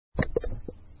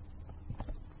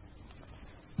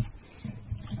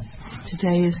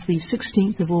Today is the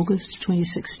 16th of August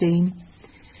 2016,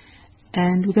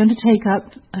 and we're going to take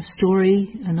up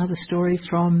another story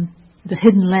from The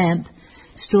Hidden Lamp,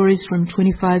 Stories from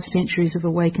 25 Centuries of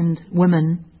Awakened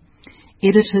Women,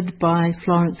 edited by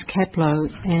Florence Kaplow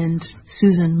and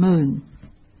Susan Moon.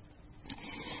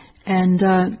 And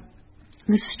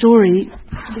this story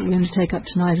that we're going to take up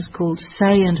tonight is called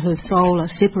Say and Her Soul Are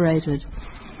Separated,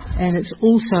 and it's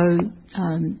also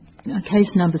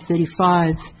case number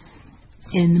 35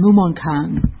 in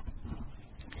Mumonkan.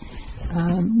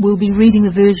 We'll be reading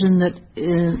the version that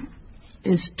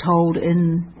is told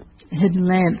in Hidden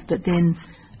Lamp, but then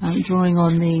drawing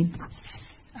on the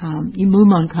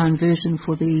Mumonkan version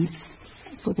for the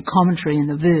commentary and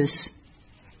the verse.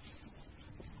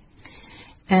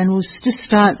 And we'll just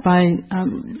start by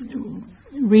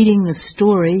reading the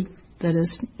story that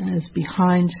is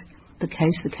behind the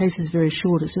case. The case is very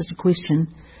short; it's just a question.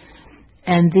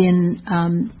 And then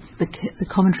the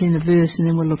commentary and the verse, and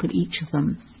then we'll look at each of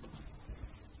them.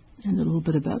 And a little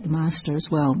bit about the Master as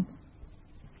well.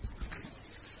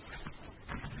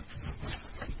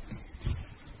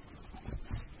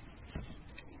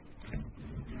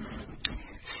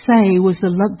 Say was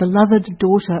the beloved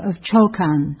daughter of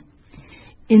Chokan.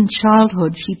 In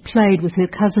childhood she played with her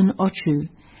cousin Ochu,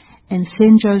 and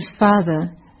Senjo's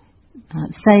father,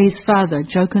 Say's father,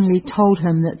 jokingly told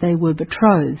him that they were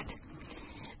betrothed.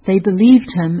 They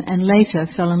believed him and later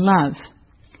fell in love.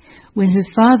 When her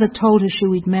father told her she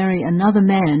would marry another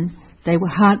man, they were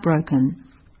heartbroken.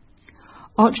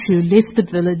 Ochu left the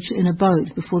village in a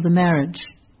boat before the marriage.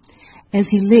 As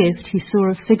he left, he saw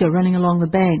a figure running along the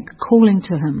bank, calling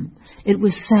to him. It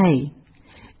was Say.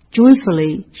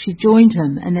 Joyfully, she joined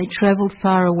him, and they travelled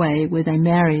far away, where they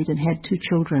married and had 2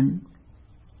 children.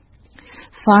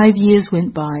 5 years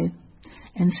went by,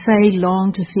 and Say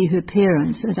longed to see her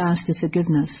parents and asked their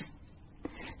forgiveness.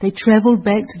 They travelled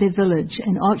back to their village,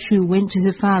 and Ochu went to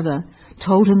her father,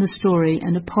 told him the story,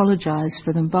 and apologised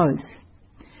for them both.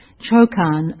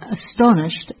 Chokan,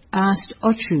 astonished, asked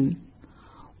Ochu,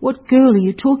 "What girl are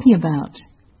you talking about?"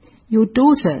 "Your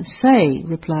daughter, Say,"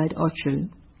 replied Ochu.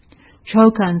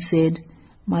 Chokan said,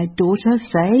 "My daughter,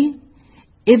 Say?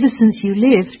 Ever since you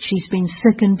left, she's been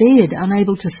sick in bed,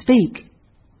 unable to speak."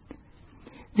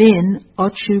 Then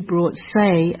Ochu brought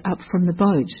Say up from the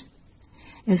boat.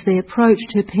 As they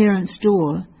approached her parents'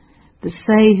 door, the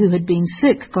Say who had been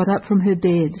sick got up from her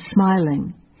bed,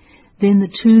 smiling. Then the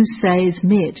 2 Says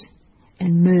met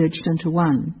and merged into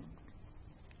one.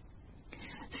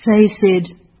 Say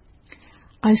said,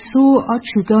 "I saw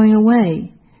Ochu going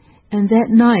away, and that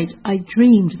night I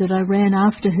dreamed that I ran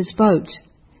after his boat.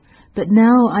 But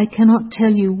now I cannot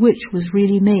tell you which was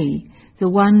really me, the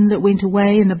one that went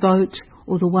away in the boat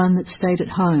or the one that stayed at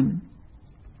home."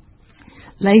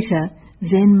 Later,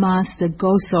 Zen Master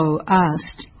Goso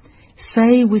asked,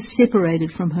 Say was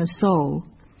separated from her soul.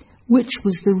 Which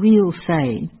was the real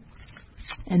Say?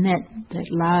 And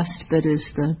that last bit is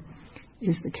the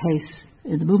case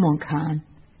in the Mumonkan.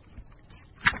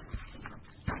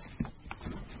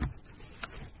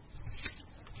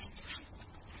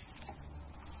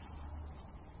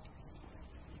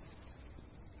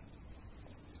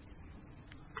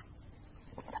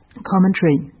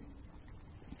 Commentary.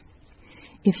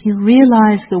 If you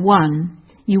realize the one,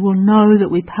 you will know that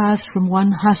we pass from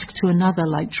one husk to another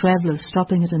like travellers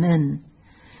stopping at an inn.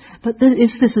 But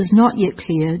if this is not yet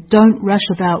clear, don't rush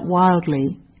about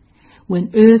wildly.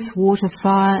 When earth, water,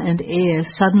 fire and air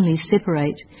suddenly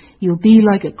separate, you'll be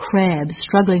like a crab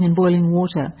struggling in boiling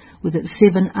water with its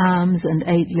 7 arms and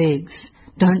 8 legs.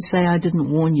 Don't say I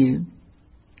didn't warn you.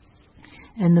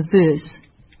 And the verse.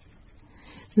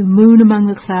 The moon among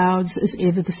the clouds is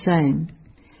ever the same,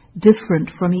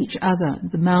 different from each other,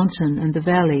 the mountain and the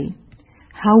valley.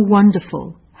 How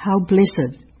wonderful, how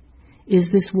blessed. Is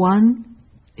this one?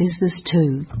 Is this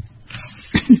 2?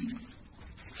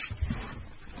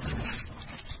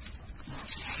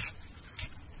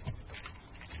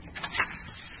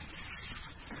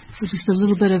 Just a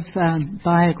little bit of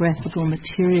biographical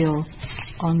material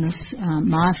on this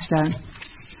master.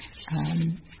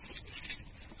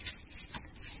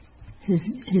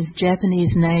 His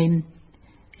Japanese name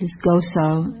is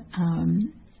Goso.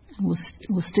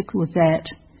 We'll stick with that.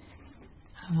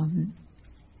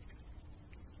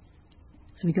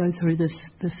 So we go through this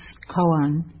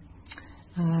koan.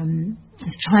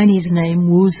 His Chinese name,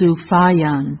 Wuzu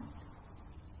Fayan.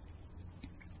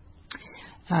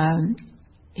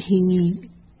 He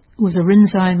was a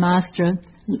Rinzai master,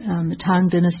 the Tang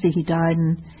dynasty. He died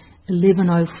in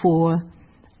 1104,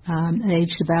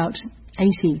 aged about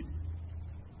 80.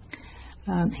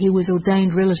 He was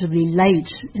ordained relatively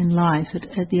late in life,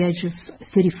 at the age of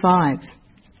 35.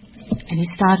 And he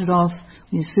started off, when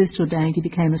he was first ordained, he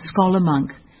became a scholar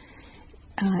monk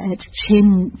at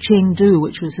Chengdu,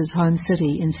 which was his home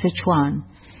city in Sichuan.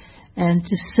 And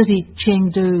the city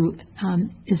Chengdu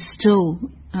is still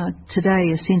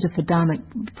today a centre for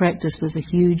Dharmic practice. There's a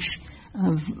huge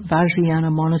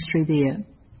Vajrayana monastery there.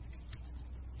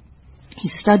 He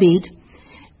studied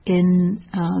in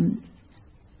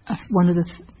one of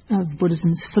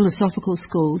Buddhism's philosophical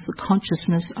schools, the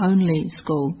consciousness-only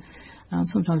school,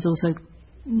 sometimes also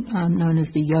known as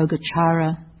the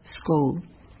Yogacara school.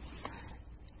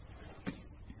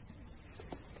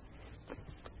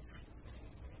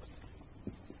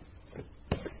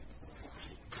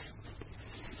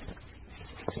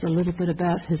 Just a little bit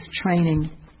about his training.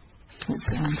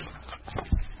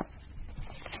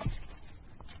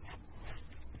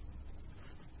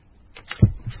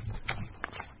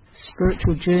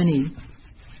 Spiritual journey.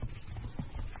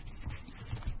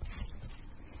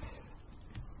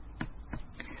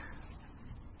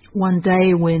 One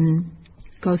day when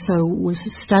Goso was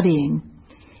studying,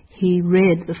 he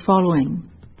read the following.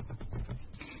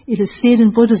 It is said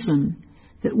in Buddhism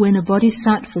that when a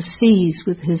bodhisattva sees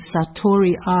with his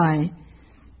satori eye,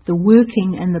 the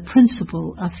working and the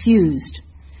principle are fused,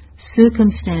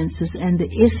 circumstances and the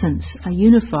essence are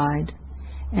unified,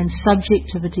 and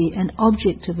subjectivity and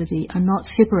objectivity are not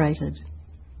separated.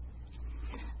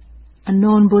 A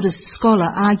non-Buddhist scholar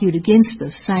argued against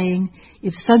this, saying,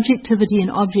 if subjectivity and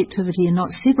objectivity are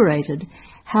not separated,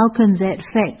 how can that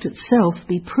fact itself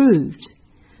be proved?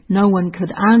 No one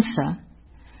could answer,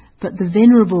 but the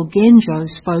Venerable Genjo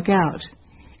spoke out.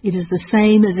 It is the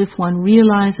same as if one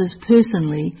realizes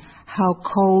personally how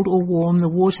cold or warm the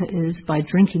water is by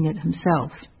drinking it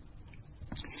himself.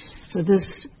 So this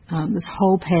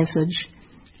whole passage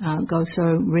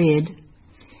Goso read,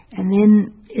 and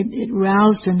then it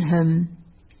roused in him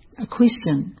a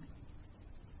question.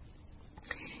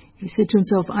 He said to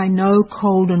himself, I know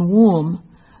cold and warm,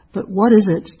 but what is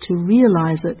it to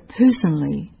realize it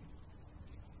personally?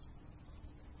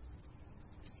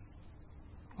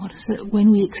 What is it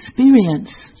when we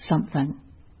experience something?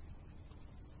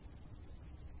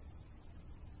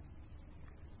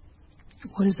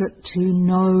 What is it to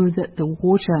know that the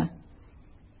water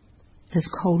is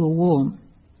cold or warm?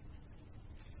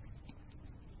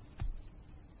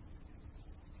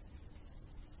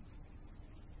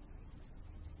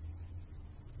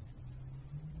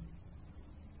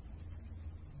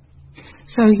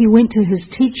 So he went to his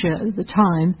teacher at the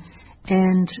time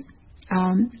and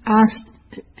asked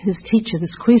his teacher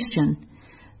this question,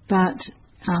 but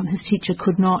his teacher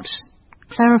could not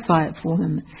clarify it for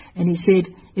him. And he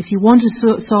said, if you want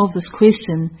to solve this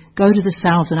question, go to the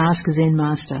south and ask a Zen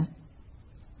master.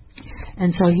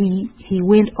 And so he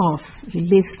went off. He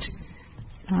left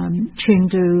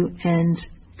Chengdu and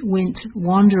went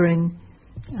wandering,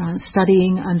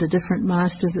 studying under different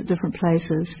masters at different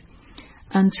places,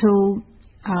 until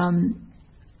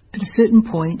at a certain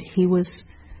point he was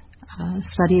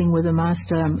studying with a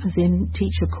master, a Zen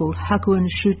teacher called Hakuin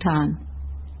Shutan.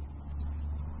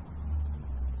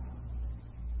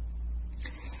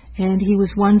 And he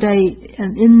was one day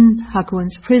in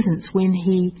Hakuin's presence when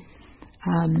he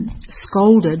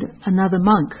scolded another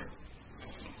monk,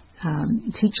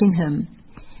 teaching him.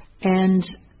 And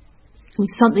there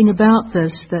was something about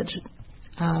this that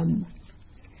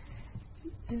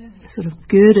sort of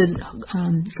girded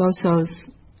Goso's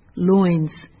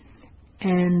loins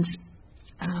and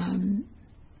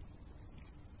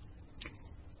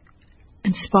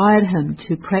inspired him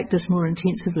to practice more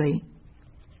intensively.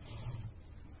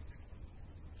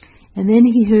 And then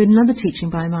he heard another teaching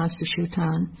by Master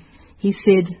Shutan. He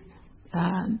said,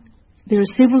 there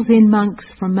are several Zen monks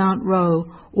from Mount Ro,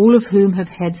 all of whom have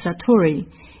had Satori.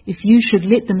 If you should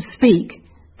let them speak,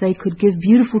 they could give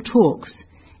beautiful talks.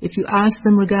 If you asked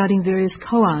them regarding various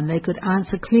koan, they could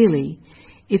answer clearly.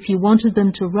 If you wanted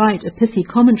them to write a pithy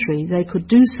commentary, they could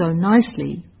do so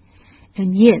nicely.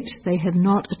 And yet they have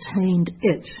not attained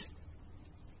it.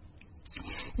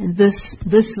 And this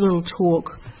little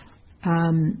talk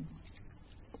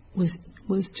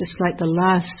was just like the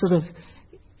last sort of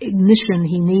ignition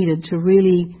he needed to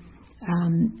really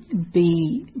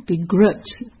be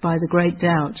gripped by the great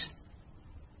doubt.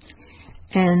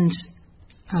 And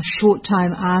a short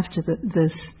time after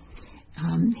this,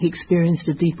 he experienced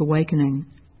a deep awakening.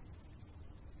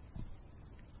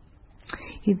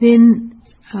 He then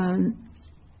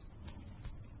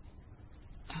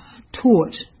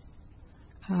taught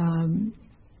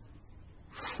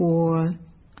for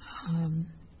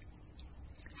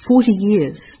 40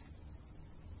 years.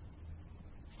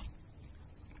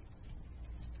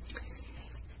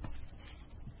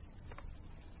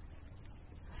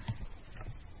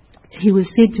 he was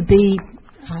said to be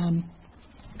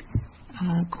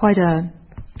quite a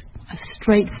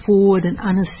straightforward and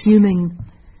unassuming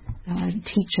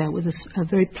teacher with a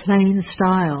very plain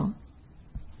style.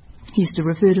 He used to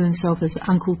refer to himself as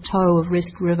Uncle Toe of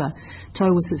Rest River.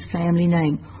 Toe was his family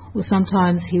name. Or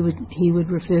sometimes he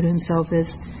would refer to himself as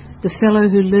the fellow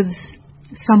who lives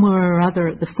somewhere or other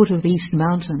at the foot of East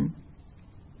Mountain.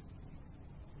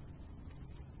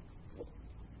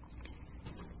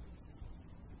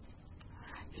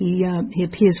 He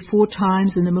appears 4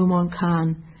 times in the Mumon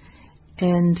Khan,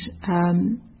 and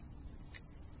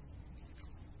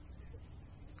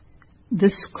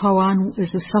this koan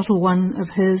is a subtle one of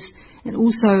his, and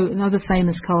also another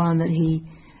famous koan that he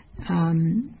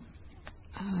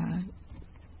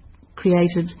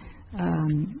created,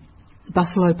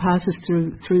 Buffalo Passes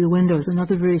Through the Window, is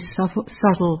another very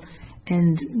subtle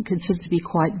and considered to be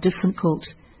quite difficult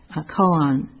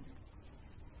koan.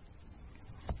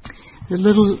 The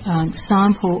little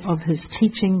sample of his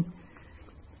teaching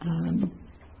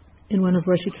in one of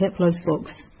Roshi Kapleau's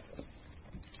books,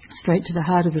 Straight to the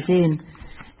Heart of the Zen,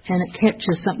 and it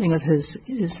captures something of his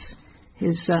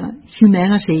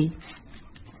humanity.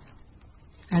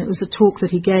 And it was a talk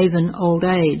that he gave in his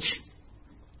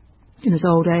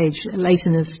old age, late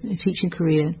in his teaching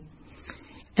career.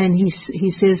 And he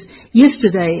says,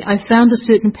 "Yesterday I found a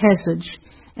certain passage,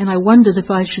 and I wondered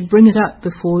if I should bring it up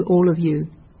before all of you.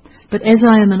 But as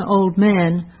I am an old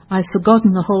man, I've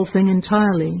forgotten the whole thing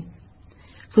entirely.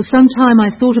 For some time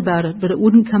I thought about it, but it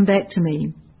wouldn't come back to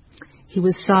me." He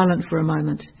was silent for a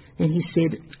moment. Then he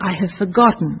said, "I have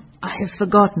forgotten.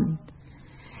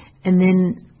 And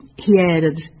then he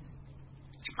added,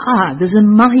 there's a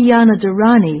Mahayana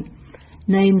Dharani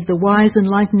named the Wise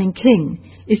Enlightening King.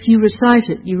 If you recite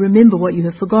it, you remember what you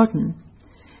have forgotten."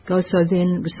 Goso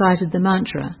then recited the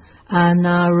mantra,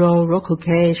 Anaro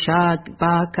Rokuke Shak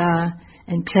Baka,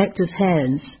 and clapped his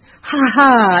hands.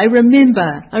 I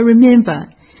remember.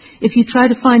 If you try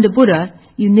to find a Buddha,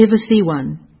 you never see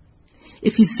one.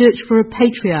 If you search for a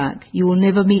patriarch, you will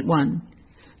never meet one.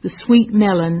 The sweet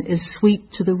melon is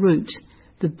sweet to the root.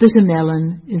 The bitter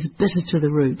melon is bitter to the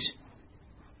root.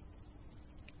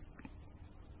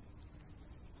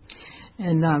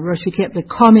 And Roshi Kapleau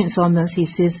comments on this. He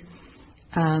says,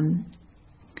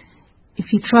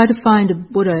 if you try to find a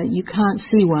Buddha, you can't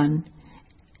see one.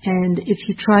 And if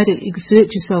you try to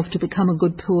exert yourself to become a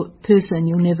good person,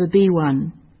 you'll never be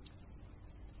one.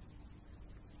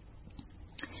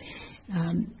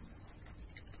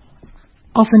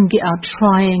 Often our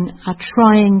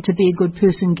trying to be a good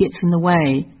person gets in the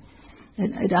way.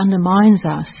 It undermines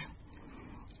us.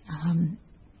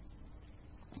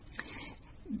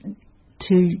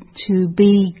 To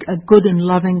be a good and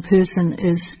loving person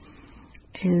is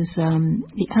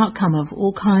the outcome of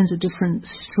all kinds of different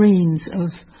streams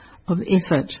of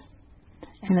effort,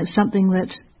 and it's something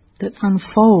that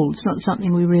unfolds, not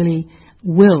something we really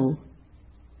will.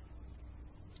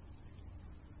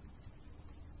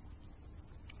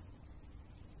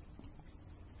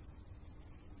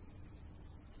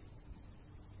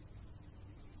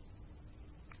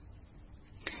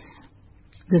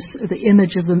 The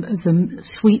image of the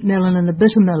sweet melon and the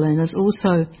bitter melon is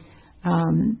also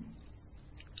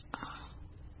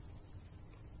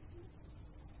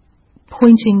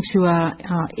pointing to our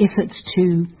efforts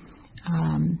to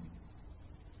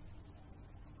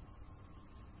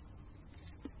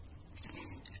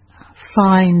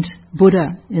find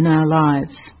Buddha in our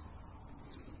lives.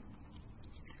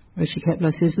 Roshi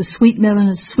Kapleau says, the sweet melon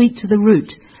is sweet to the root,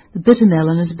 the bitter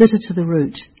melon is bitter to the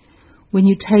root. When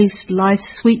you taste life's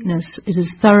sweetness, it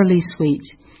is thoroughly sweet.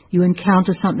 You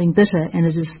encounter something bitter, and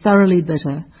it is thoroughly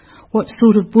bitter. What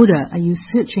sort of Buddha are you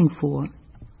searching for?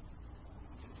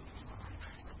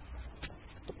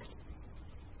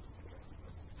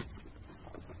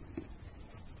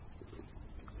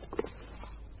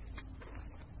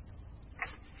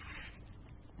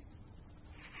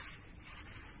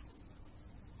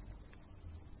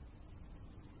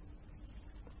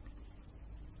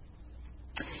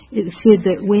 It's said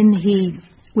that when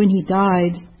he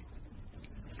died,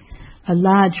 a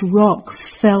large rock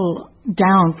fell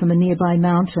down from a nearby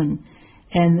mountain,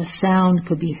 and the sound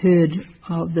could be heard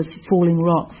of this falling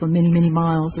rock for many, many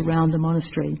miles around the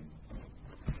monastery.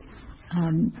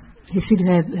 He's said to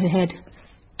have had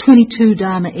 22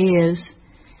 Dharma heirs,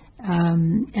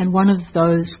 and one of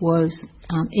those was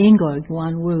Engo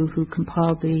Guan Wu, who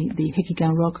compiled the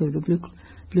Hekigan Roku, the Blue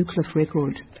Cliff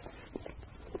record.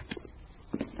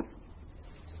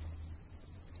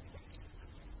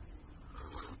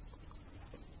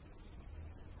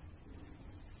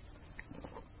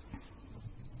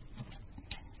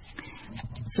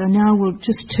 So now we'll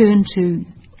just turn to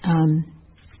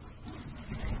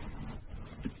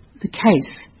the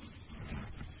case.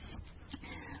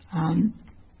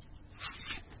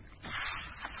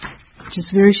 Which is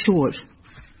very short.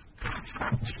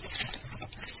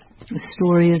 The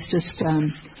story is just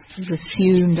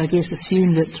assumed that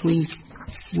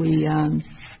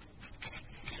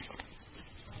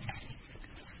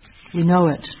we know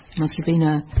it. It must have been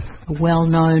a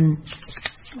well-known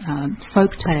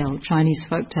folk tale, Chinese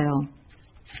folk tale.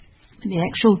 The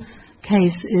actual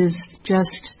case is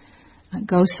just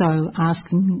Goso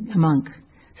asking a monk,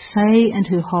 "Say and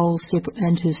her soul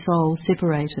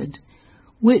separated,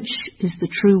 which is the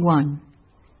true one?"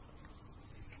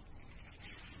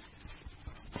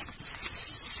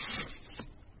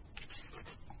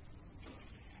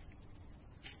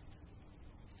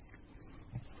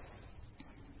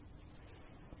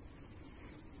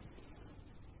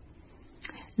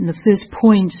 And the first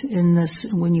point in this,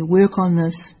 when you work on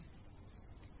this,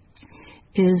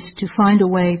 is to find a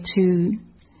way to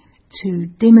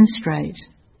demonstrate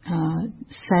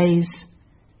Say's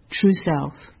true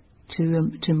self,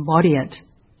 to embody it.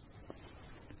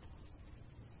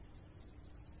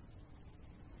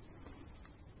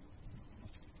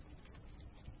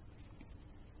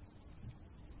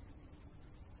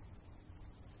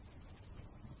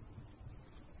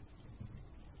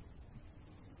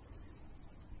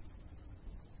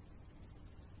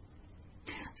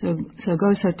 So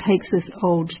Goso takes this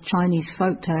old Chinese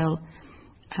folktale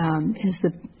as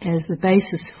the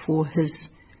basis for his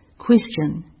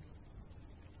question.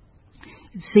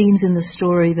 It seems in the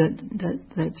story that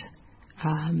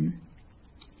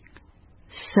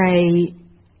Say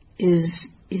is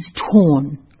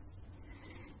torn.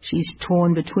 She's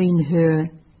torn between her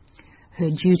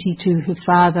duty to her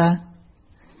father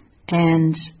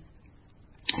and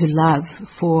her love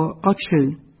for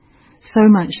Ochu. So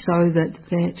much so that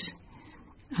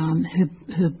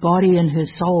her body and her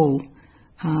soul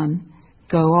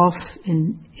go off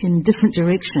in different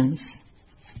directions.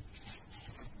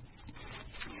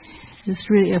 Just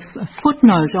really a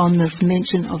footnote on this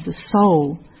mention of the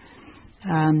soul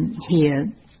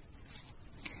here.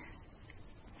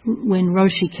 When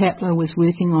Roshi Kapleau was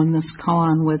working on this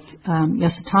koan with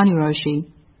Yasutani Roshi,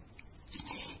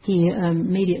 he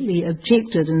immediately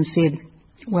objected and said,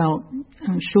 well,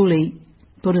 surely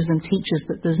Buddhism teaches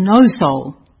that there's no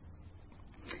soul.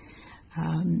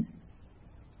 And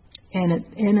at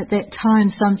that time,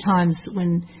 sometimes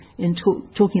when in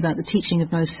talking about the teaching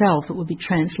of no self, it would be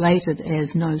translated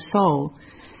as no soul.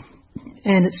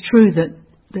 And it's true that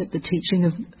the teaching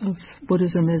of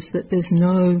Buddhism is that there's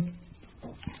no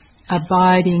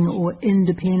abiding or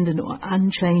independent or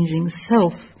unchanging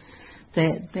self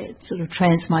that sort of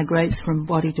transmigrates from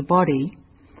body to body,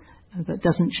 that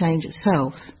doesn't change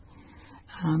itself.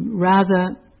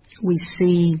 Rather, we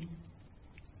see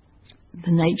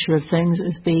the nature of things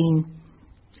as being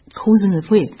cause and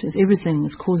effect, as everything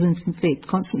is cause and effect,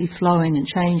 constantly flowing and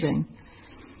changing.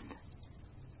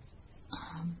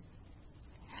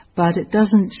 But it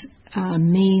doesn't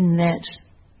mean that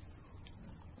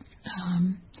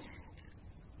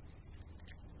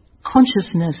a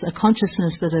consciousness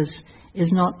that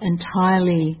is not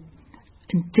entirely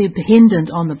dependent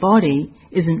on the body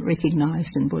isn't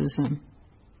recognized in Buddhism.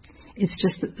 It's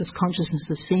just that this consciousness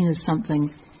is seen as something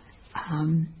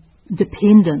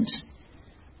dependent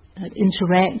that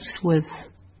interacts with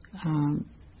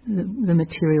the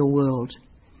material world,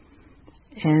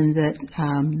 and that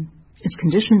is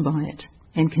conditioned by it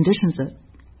and conditions it.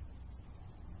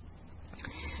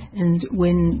 And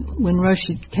when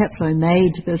Roshi Kapleau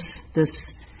made this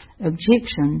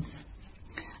objection,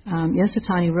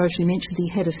 Yasutani Roshi mentioned he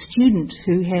had a student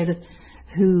who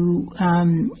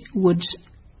would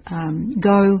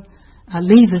go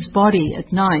leave his body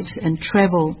at night and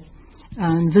travel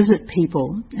and visit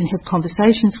people and have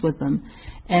conversations with them.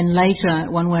 And later,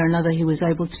 one way or another, he was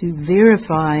able to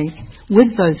verify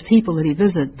with those people that he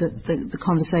visited that the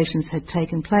conversations had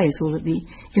taken place, or that the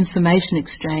information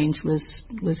exchange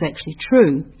was actually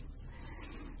true.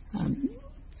 And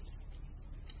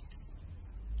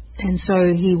so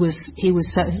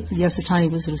Yasutani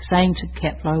was sort of saying to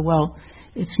Kapleau, well,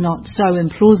 it's not so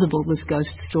implausible, this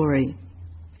ghost story.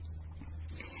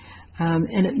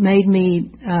 And it made me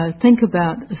think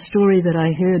about a story that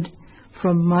I heard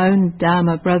from my own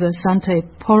Dharma brother Sante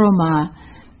Poroma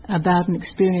about an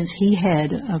experience he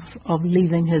had of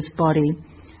leaving his body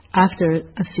after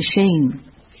a sesshin.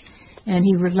 And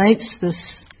he relates this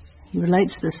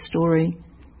story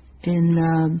in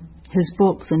his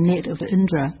book, The Net of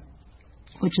Indra,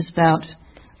 which is about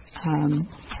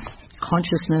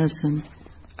consciousness and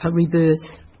a rebirth.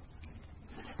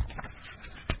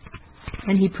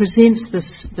 And he presents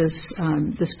this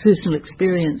personal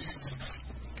experience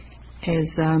as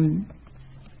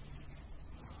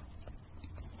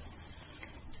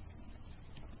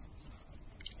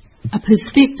a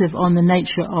perspective on the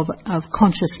nature of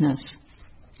consciousness.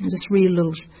 I'll just read a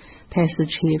little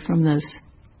passage here from this.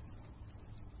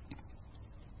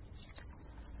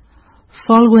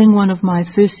 Following one of my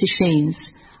first sessions,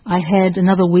 I had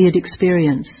another weird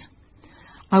experience.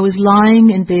 I was lying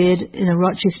in bed in a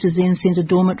Rochester Zen Centre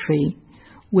dormitory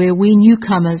where we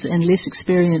newcomers and less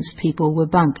experienced people were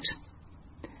bunked.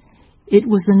 It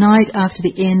was the night after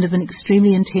the end of an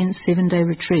extremely intense 7-day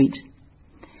retreat.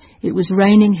 It was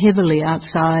raining heavily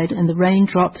outside and the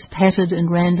raindrops pattered in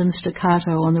random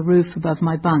staccato on the roof above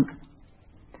my bunk.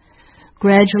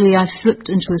 Gradually I slipped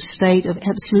into a state of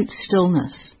absolute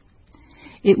stillness.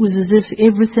 It was as if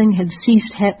everything had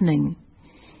ceased happening,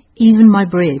 even my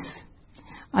breath.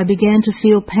 I began to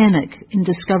feel panic in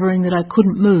discovering that I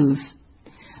couldn't move.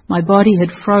 My body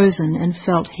had frozen and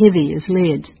felt heavy as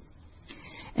lead.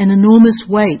 An enormous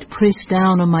weight pressed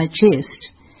down on my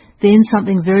chest. Then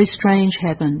something very strange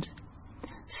happened.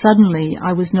 Suddenly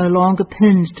I was no longer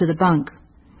pinned to the bunk.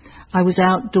 I was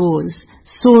outdoors,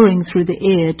 soaring through the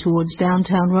air towards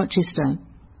downtown Rochester.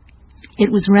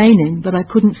 It was raining, but I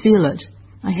couldn't feel it.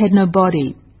 I had no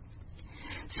body.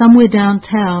 Somewhere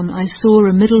downtown, I saw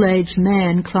a middle-aged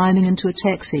man climbing into a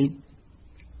taxi.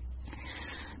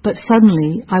 But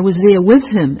suddenly, I was there with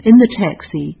him in the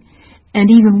taxi, and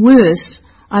even worse,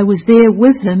 I was there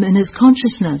with him in his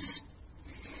consciousness.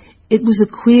 It was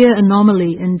a queer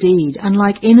anomaly indeed,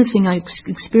 unlike anything I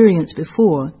experienced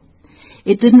before.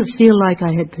 It didn't feel like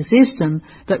I had possessed him,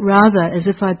 but rather as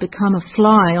if I'd become a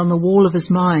fly on the wall of his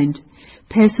mind,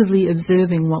 passively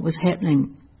observing what was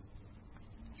happening.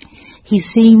 He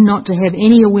seemed not to have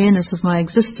any awareness of my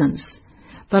existence,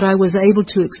 but I was able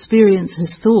to experience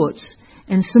his thoughts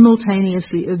and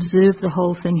simultaneously observe the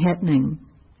whole thing happening.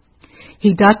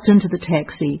 He ducked into the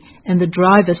taxi, and the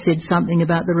driver said something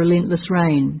about the relentless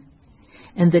rain,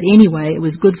 and that anyway it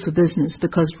was good for business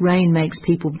because rain makes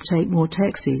people take more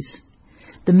taxis.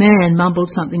 The man mumbled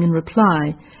something in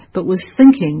reply, but was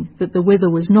thinking that the weather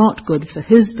was not good for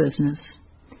his business.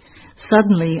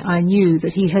 Suddenly I knew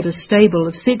that he had a stable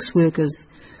of sex workers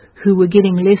who were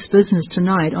getting less business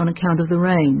tonight on account of the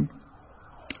rain.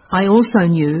 I also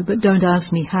knew, but don't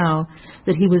ask me how,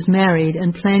 that he was married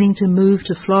and planning to move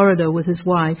to Florida with his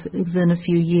wife within a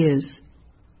few years.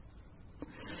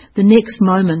 The next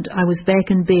moment I was back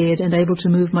in bed and able to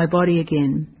move my body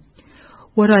again.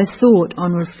 What I thought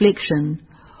on reflection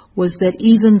was that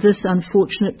even this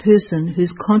unfortunate person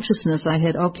whose consciousness I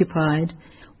had occupied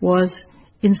was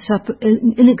in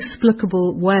an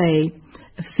inexplicable way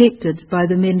affected by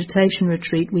the meditation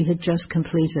retreat we had just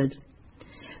completed.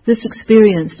 This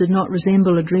experience did not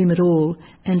resemble a dream at all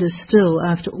and is still,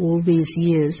 after all these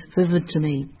years, vivid to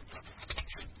me.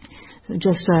 So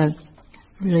just a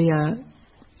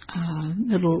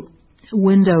little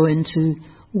window into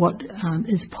what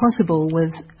is possible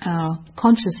with our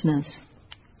consciousness.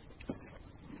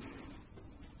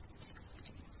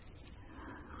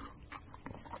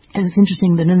 And it's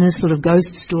interesting that in this sort of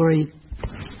ghost story,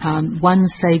 one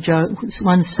say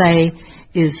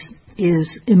is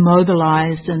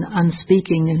immobilized and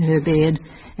unspeaking in her bed,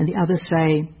 and the other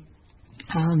say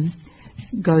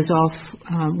goes off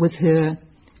with her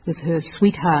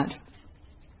sweetheart,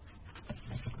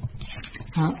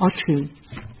 Ochu.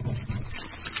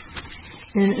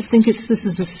 And I think this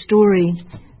is a story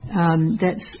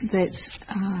that's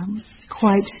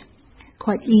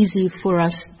quite easy for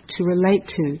us to relate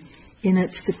to in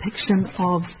its depiction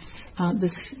of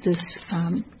this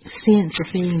sense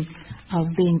of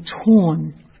being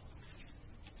torn.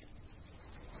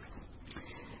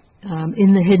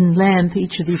 In The Hidden Lamp,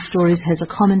 each of these stories has a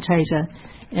commentator,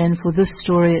 and for this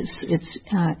story it's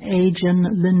Ajahn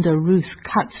Linda Ruth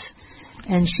Cutts,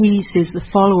 and she says the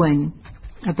following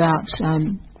about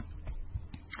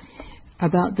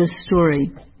this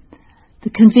story. The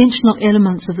conventional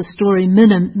elements of the story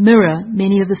mirror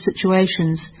many of the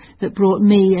situations that brought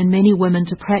me and many women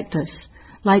to practice.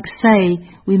 Like say,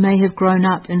 we may have grown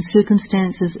up in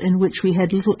circumstances in which we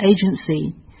had little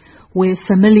agency, where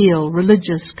familial,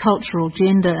 religious, cultural,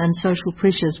 gender and social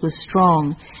pressures were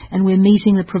strong, and where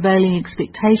meeting the prevailing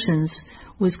expectations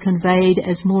was conveyed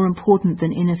as more important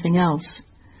than anything else.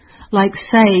 Like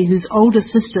say, whose older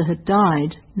sister had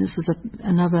died, this is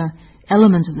another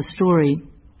element of the story.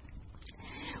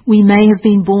 We may have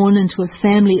been born into a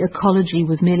family ecology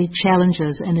with many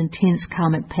challenges and intense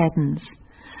karmic patterns.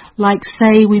 Like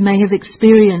say, we may have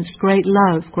experienced great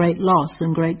love, great loss,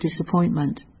 and great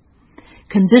disappointment.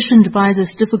 Conditioned by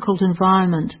this difficult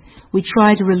environment, we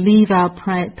try to relieve our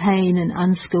pain in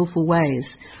unskillful ways,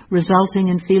 resulting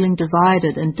in feeling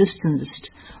divided and distanced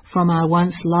from our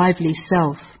once lively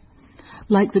self.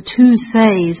 Like the two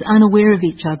says, unaware of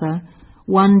each other,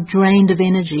 one drained of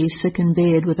energy, sick in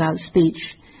bed without speech,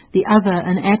 the other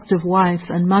an active wife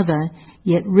and mother,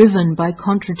 yet riven by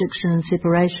contradiction and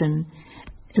separation.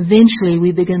 Eventually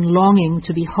we begin longing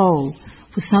to be whole,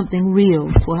 for something real,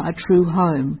 for our true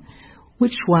home.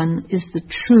 Which one is the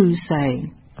true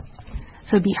say?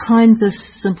 So behind this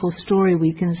simple story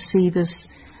we can see this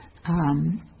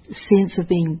sense of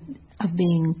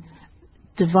being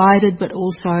divided, but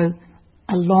also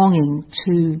a longing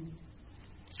to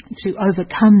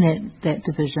overcome that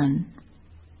division.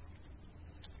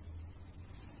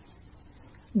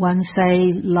 One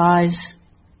say lies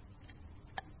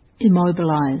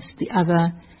immobilized, the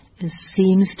other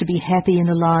seems to be happy and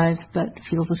alive but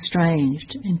feels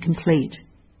estranged, incomplete.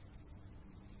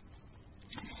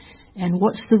 And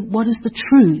what is the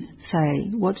true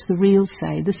say? What's the real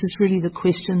say? This is really the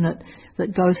question that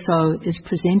Goso is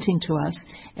presenting to us,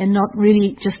 and not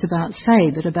really just about say,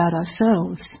 but about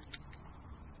ourselves.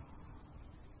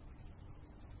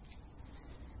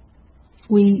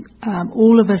 We,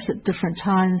 all of us at different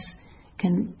times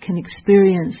can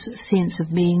experience a sense of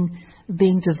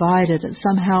being divided, and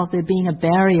somehow there being a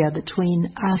barrier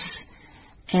between us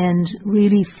and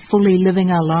really fully living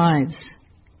our lives.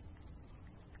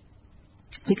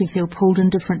 We can feel pulled in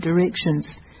different directions,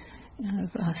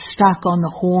 stuck on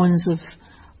the horns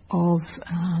of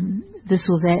this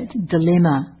or that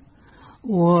dilemma,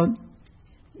 or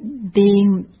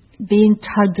being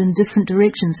tugged in different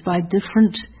directions by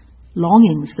different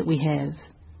longings that we have.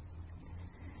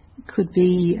 It could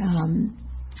be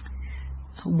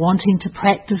wanting to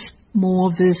practice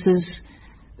more versus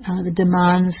the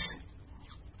demands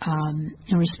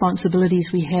and responsibilities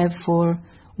we have for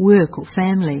work or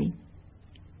family.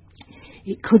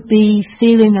 It could be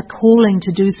feeling a calling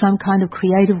to do some kind of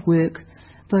creative work,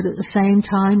 but at the same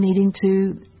time needing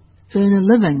to earn a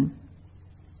living.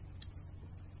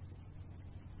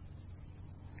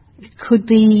 It could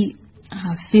be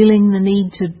feeling the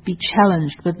need to be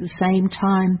challenged, but at the same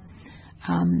time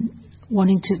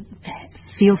wanting to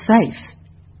feel safe.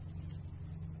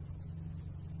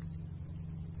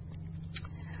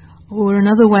 Or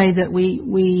another way that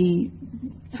we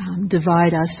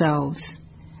divide ourselves.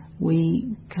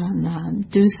 We can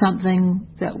do something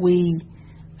that we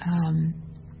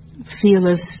feel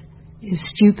is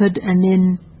stupid, and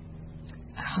then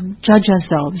judge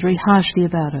ourselves very harshly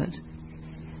about it.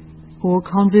 Or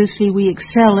conversely, we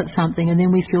excel at something and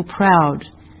then we feel proud,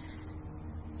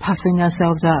 puffing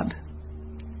ourselves up.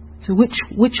 So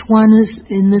which one is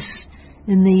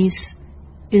in these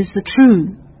is the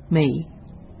true me?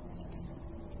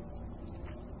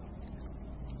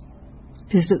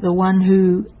 Is it the one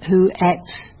who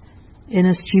acts in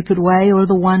a stupid way, or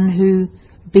the one who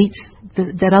beats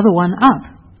that other one up?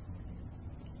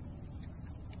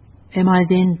 Am I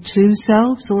then two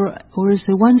selves, or is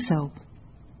there one self?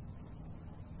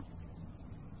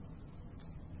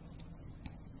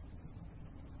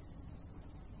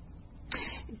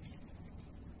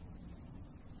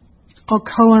 Our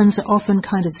koans often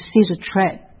kind of set a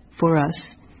trap for us.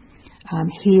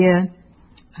 Here,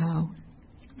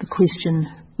 the question,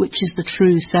 which is the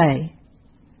true say?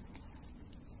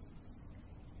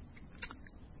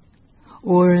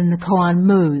 Or in the koan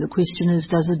mu, the question is,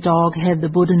 does a dog have the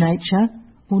Buddha nature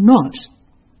or not?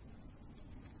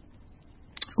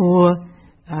 Or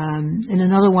in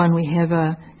another one we have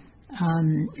a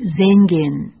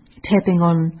Zengen tapping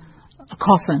on a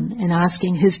coffin and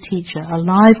asking his teacher,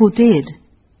 alive or dead?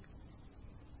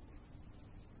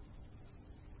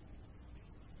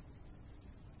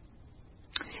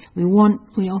 We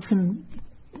often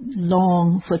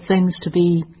long for things to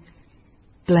be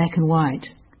black and white,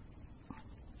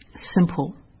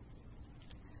 simple.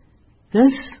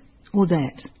 This or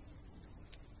that.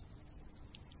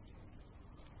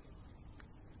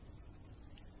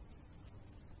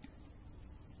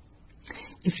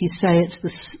 If you say it's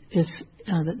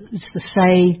the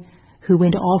say who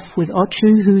went off with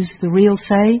Ochu who's the real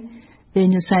say,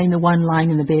 then you're saying the one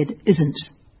lying in the bed isn't.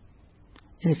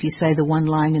 And if you say the one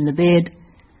lying in the bed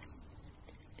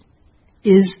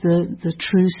is the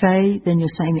true say, then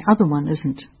you're saying the other one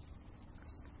isn't.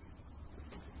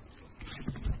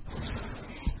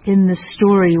 In the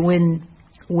story, when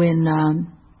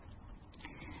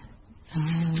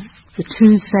the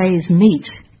two says meet,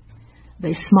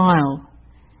 they smile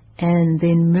and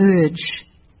then merge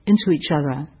into each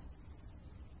other.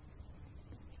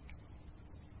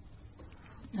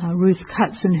 Ruth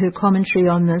Cutts, in her commentary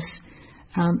on this,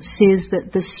 says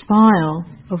that the smile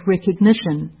of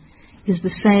recognition is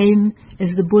the same as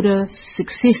the Buddha's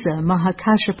successor,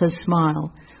 Mahakashpa's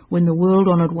smile, when the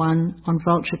world-honoured one on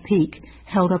Vulture Peak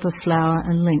held up a flower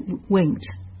and winked.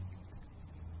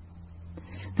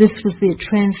 This was their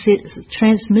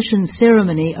transmission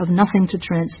ceremony of nothing to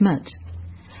transmit.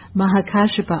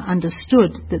 Mahakashapa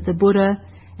understood that the Buddha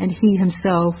and he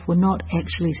himself were not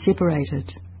actually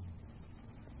separated.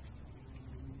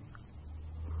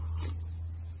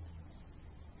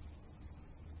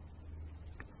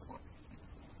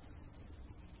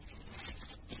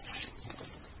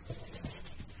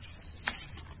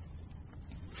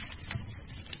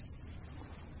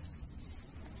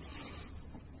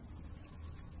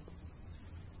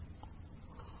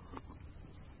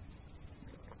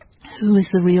 Who is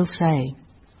the real Say?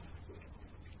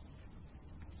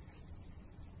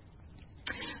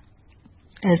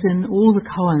 As in all the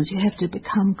koans, you have to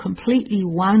become completely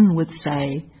one with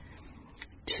Say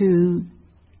to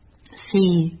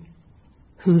see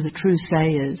who the true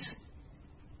Say is.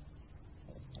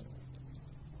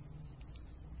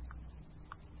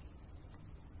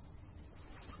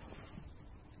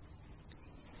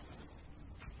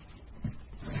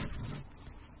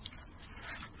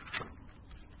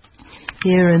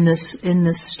 Here in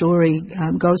this story,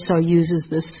 Goso uses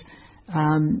this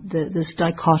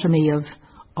dichotomy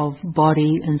of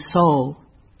body and soul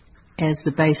as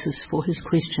the basis for his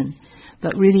question,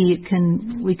 but really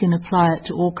we can apply it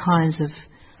to all kinds of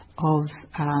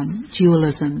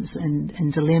dualisms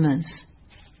and dilemmas,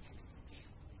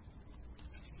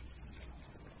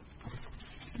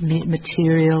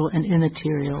 material and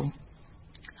immaterial.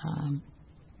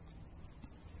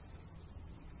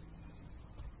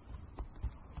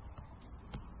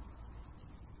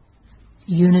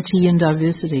 Unity and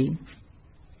diversity.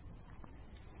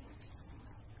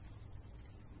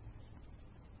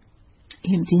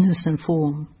 Emptiness and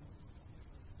form.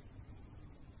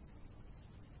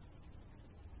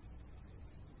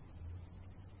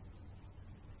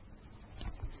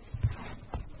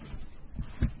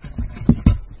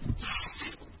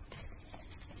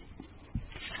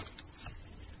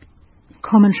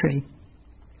 Commentary.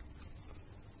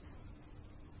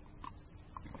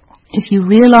 If you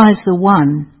realize the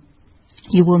One,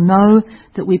 you will know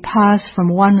that we pass from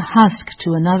one husk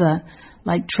to another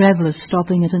like travellers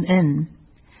stopping at an inn.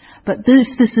 But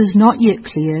if this is not yet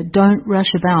clear, don't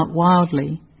rush about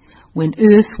wildly. When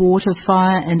earth, water,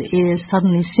 fire and air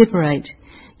suddenly separate,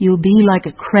 you'll be like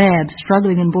a crab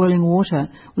struggling in boiling water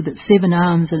with its 7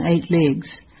 arms and 8 legs.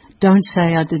 Don't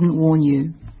say I didn't warn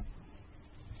you.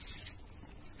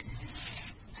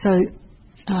 So,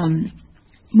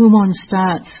 Mumon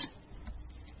starts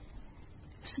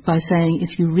by saying,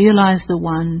 if you realize the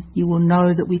One, you will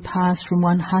know that we pass from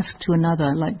one husk to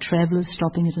another like travellers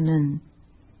stopping at an inn.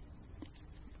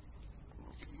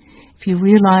 If you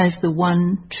realize the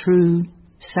one true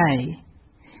Say,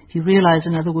 if you realize,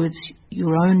 in other words,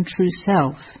 your own true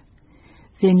self,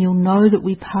 then you'll know that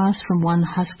we pass from one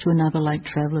husk to another like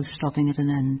travellers stopping at an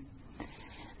inn.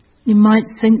 You might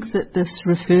think that this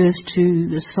refers to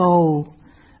the soul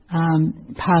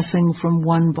passing from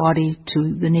one body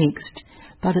to the next,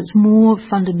 but it's more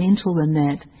fundamental than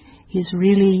that. He's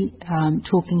really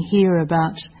talking here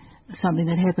about something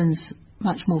that happens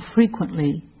much more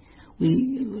frequently.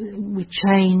 We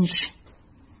change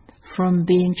from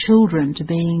being children to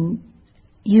being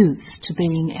youths, to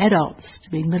being adults, to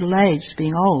being middle-aged, to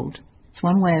being old. It's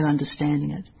one way of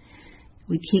understanding it.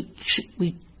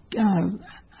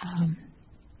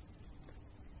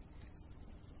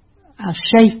 Our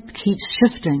shape keeps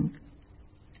shifting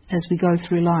as we go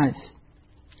through life.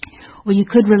 Or you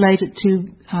could relate it to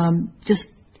just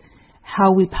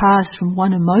how we pass from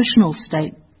one emotional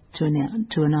state to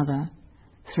another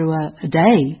through a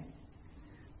day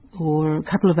or a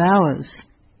couple of hours.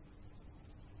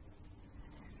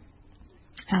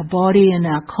 Our body and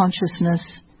our consciousness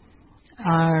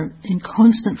are in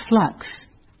constant flux.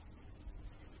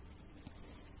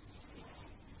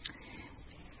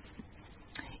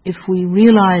 If we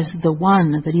realize the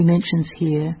One that he mentions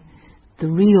here, the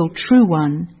real true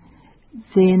One,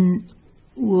 then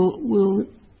we'll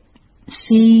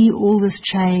see all this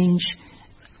change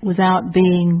without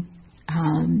being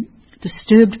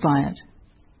disturbed by it,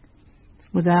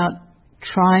 without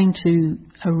trying to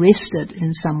arrest it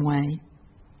in some way.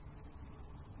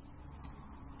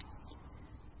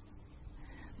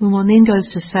 One then goes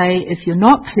to say, if you're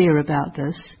not clear about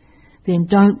this, then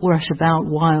don't rush about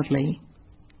wildly.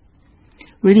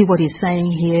 Really what he's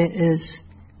saying here is,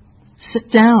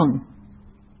 sit down,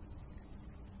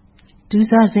 do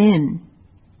zazen,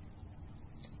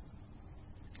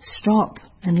 stop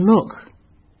and look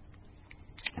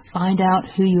Find out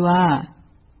who you are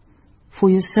for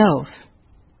yourself.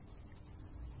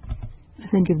 I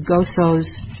think of Goso's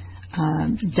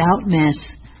doubt mass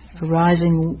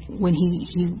arising when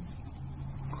he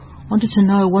wanted to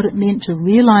know what it meant to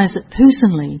realize it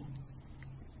personally,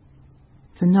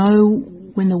 to know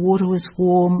when the water was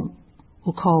warm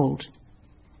or cold.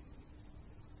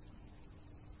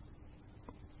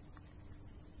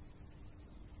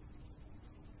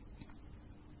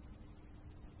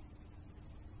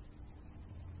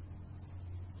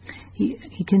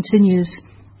 He continues,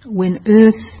 when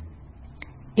earth,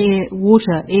 air,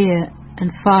 water, air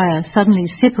and fire suddenly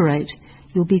separate,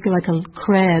 you'll be like a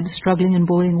crab struggling in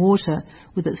boiling water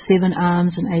with its 7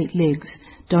 arms and 8 legs.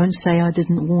 Don't say I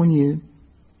didn't warn you.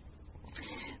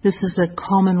 This is a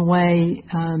common way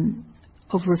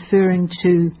of referring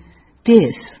to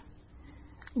death,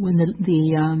 when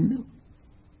the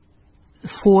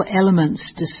 4 elements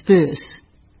disperse: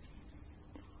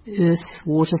 earth,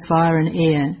 water, fire and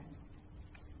air.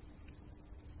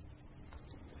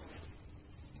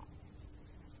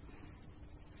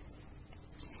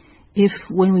 If,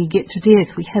 when we get to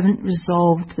death, we haven't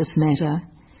resolved this matter,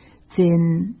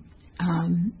 then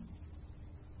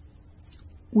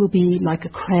we'll be like a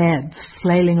crab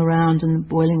flailing around in the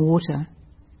boiling water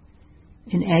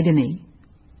in agony.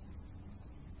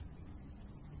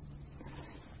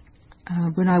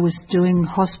 When I was doing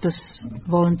hospice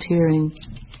volunteering,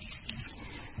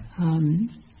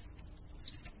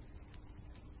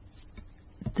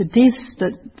 the deaths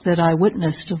that I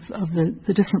witnessed of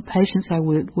the different patients I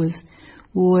worked with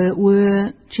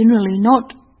were generally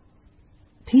not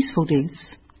peaceful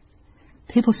deaths.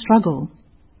 People struggle.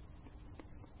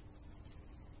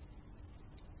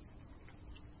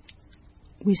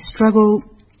 We struggle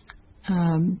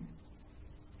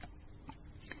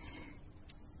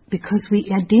because we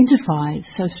identify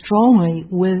so strongly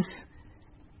with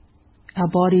our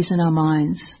bodies and our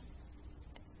minds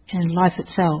and life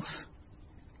itself.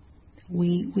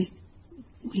 We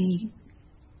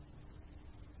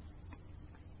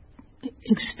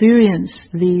experience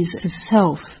these as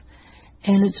self,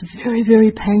 and it's very,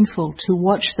 very painful to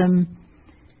watch them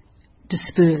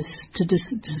disperse, to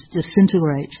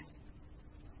disintegrate.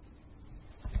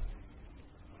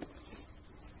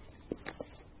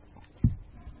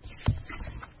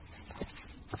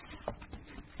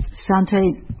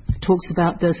 Sante talks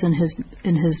about this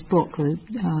in his book,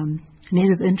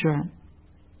 Net of Indra.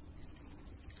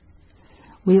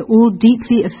 We are all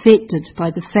deeply affected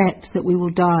by the fact that we will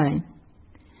die.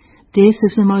 Death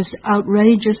is the most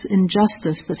outrageous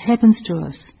injustice that happens to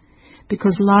us,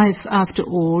 because life, after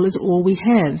all, is all we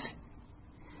have.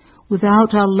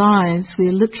 Without our lives, we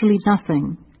are literally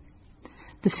nothing.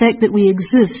 The fact that we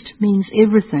exist means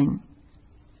everything.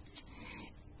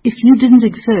 If you didn't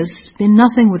exist, then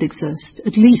nothing would exist,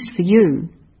 at least for you.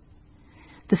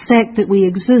 The fact that we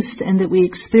exist and that we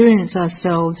experience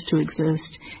ourselves to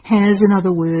exist has, in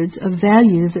other words, a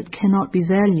value that cannot be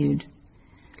valued.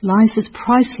 Life is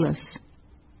priceless.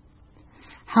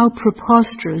 How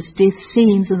preposterous death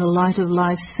seems in the light of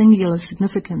life's singular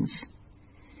significance.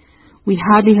 We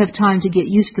hardly have time to get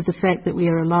used to the fact that we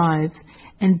are alive,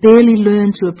 and barely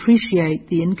learn to appreciate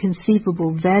the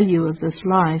inconceivable value of this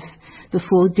life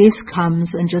before death comes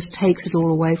and just takes it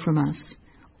all away from us.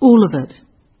 All of it.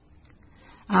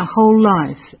 Our whole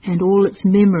life and all its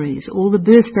memories, all the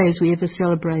birthdays we ever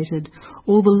celebrated,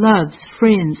 all the loves,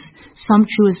 friends,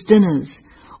 sumptuous dinners,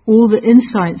 all the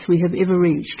insights we have ever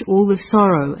reached, all the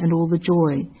sorrow and all the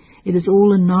joy. It is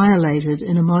all annihilated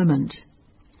in a moment.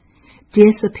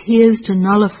 Death appears to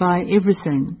nullify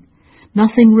everything.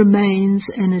 Nothing remains,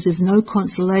 and it is no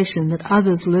consolation that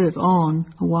others live on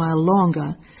a while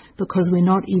longer, because we're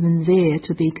not even there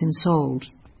to be consoled.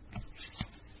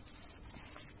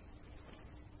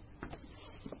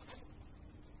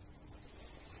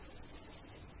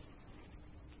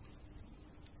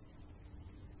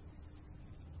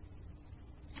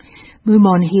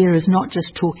 Mumon here is not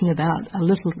just talking about a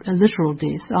literal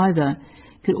death either.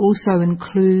 It could also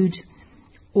include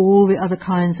all the other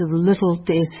kinds of little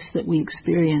deaths that we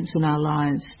experience in our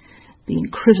lives. Being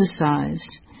criticized,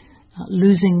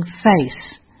 losing face,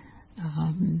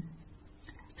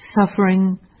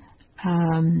 suffering,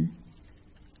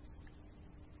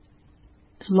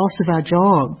 loss of our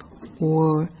job,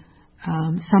 or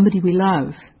somebody we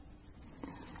love.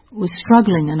 We're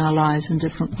struggling in our lives in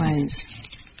different ways.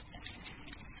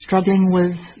 Struggling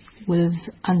with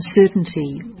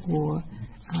uncertainty or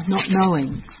not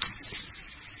knowing.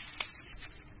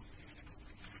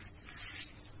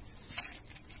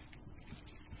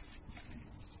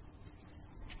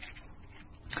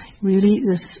 Really,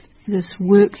 this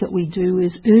work that we do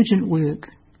is urgent work.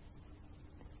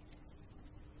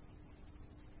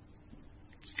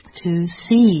 to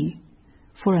see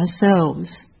for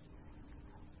ourselves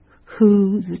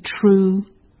who the true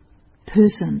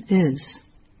person is.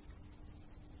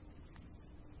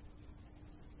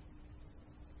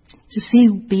 To see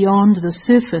beyond the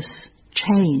surface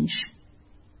change.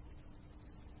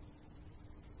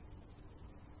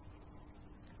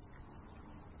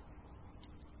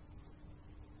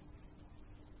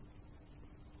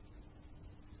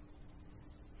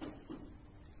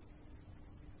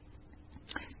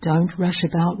 Don't rush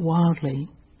about wildly.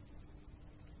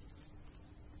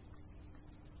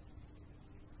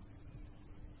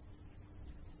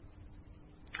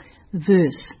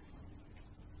 Verse.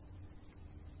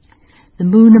 The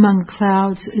moon among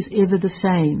clouds is ever the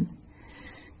same,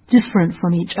 different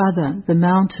from each other, the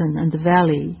mountain and the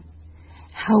valley.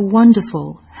 How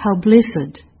wonderful, how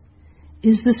blessed.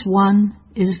 Is this one,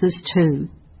 is this two?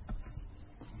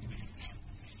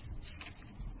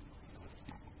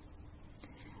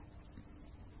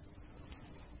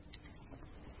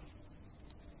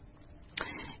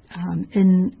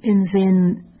 In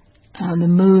Zen, the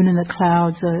moon and the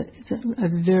clouds are a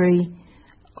very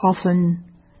often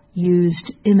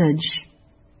used image.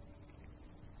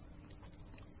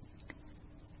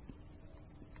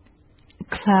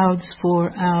 Clouds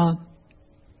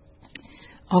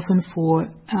often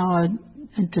for our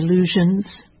delusions,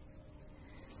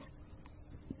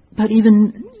 but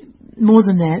even more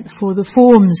than that, for the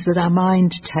forms that our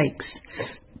mind takes.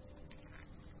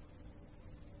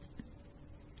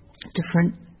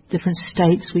 Different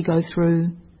states we go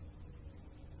through.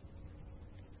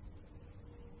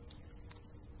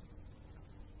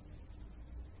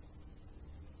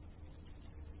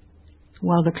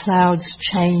 While the clouds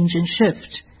change and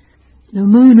shift, the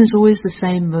moon is always the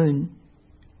same moon.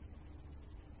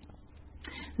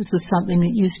 This was something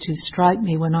that used to strike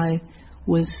me when I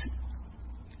was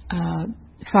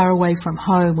far away from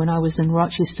home, when I was in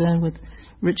Rochester with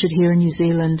Richard here in New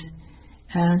Zealand.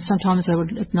 And sometimes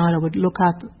at night I would look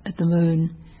up at the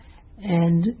moon,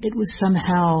 and it was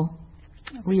somehow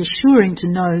reassuring to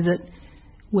know that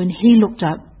when he looked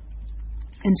up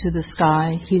into the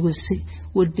sky, he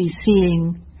would be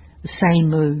seeing the same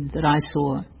moon that I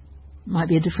saw. It might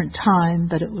be a different time,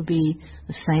 but it would be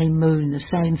the same moon, the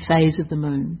same phase of the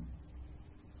moon.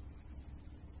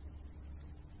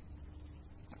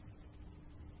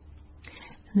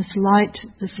 And this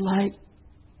light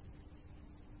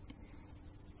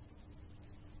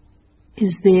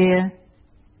is there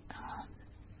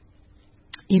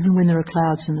even when there are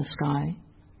clouds in the sky.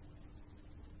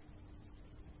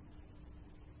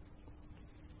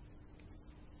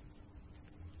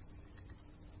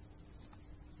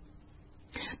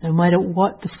 No matter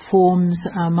what the forms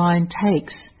our mind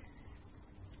takes,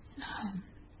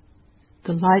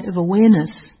 the light of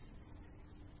awareness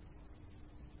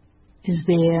is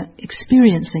there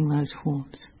experiencing those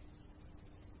forms.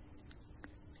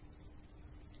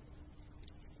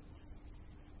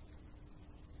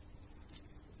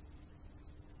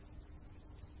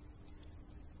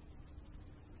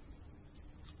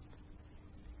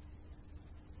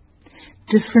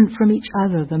 Different from each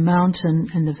other, the mountain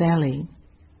and the valley.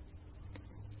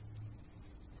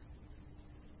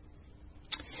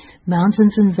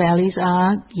 Mountains and valleys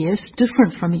are, yes,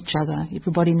 different from each other.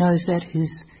 Everybody knows that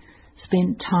who's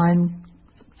spent time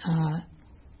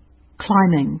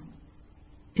climbing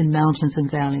in mountains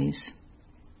and valleys.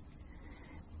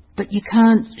 But you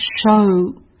can't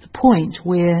show the point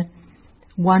where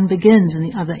one begins and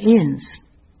the other ends.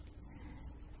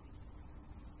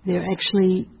 They're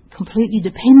actually completely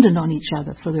dependent on each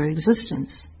other for their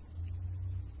existence.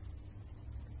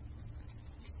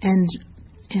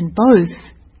 And both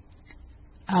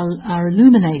are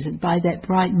illuminated by that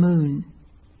bright moon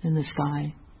in the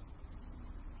sky.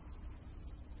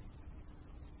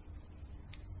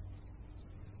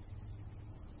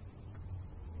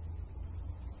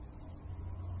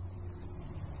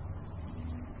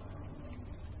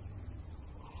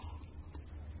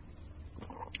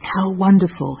 How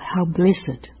wonderful, how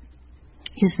blessed.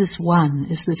 Is this one?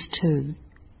 Is this two?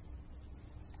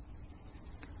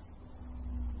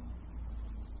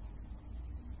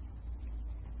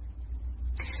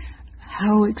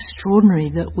 How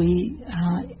extraordinary that we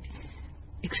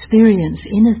experience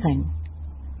anything.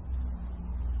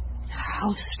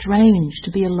 How strange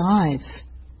to be alive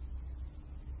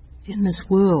in this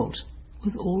world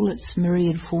with all its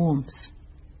myriad forms.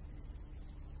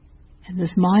 And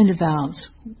this mind of ours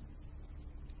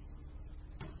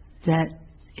that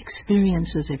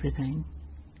experiences everything.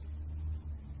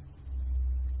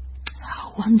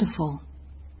 How wonderful.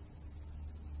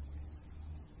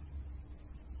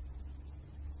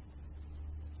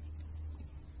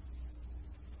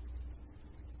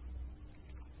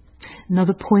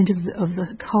 Another point of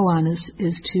the koan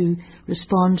is to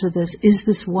respond to this. Is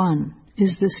this one?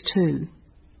 Is this two?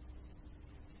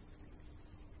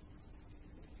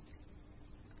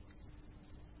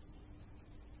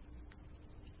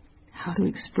 How to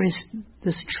express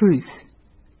this truth.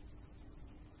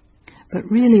 But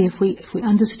really, if we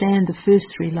understand the first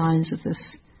three lines of this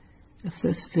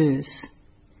verse,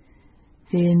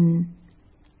 then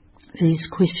these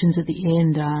questions at the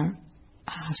end are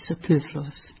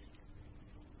superfluous.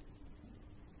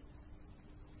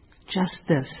 Just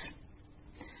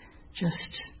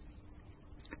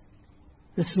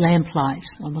this lamplight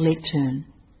on the lectern.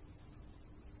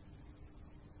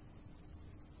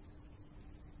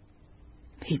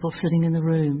 People sitting in the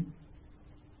room,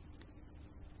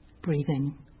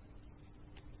 breathing.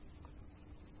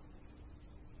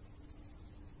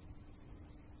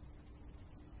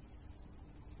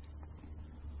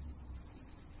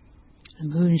 The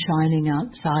moon shining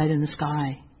outside in the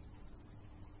sky.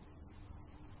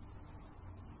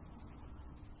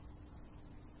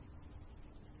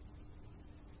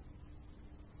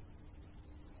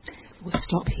 We'll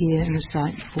stop here and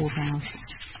recite 4 vows.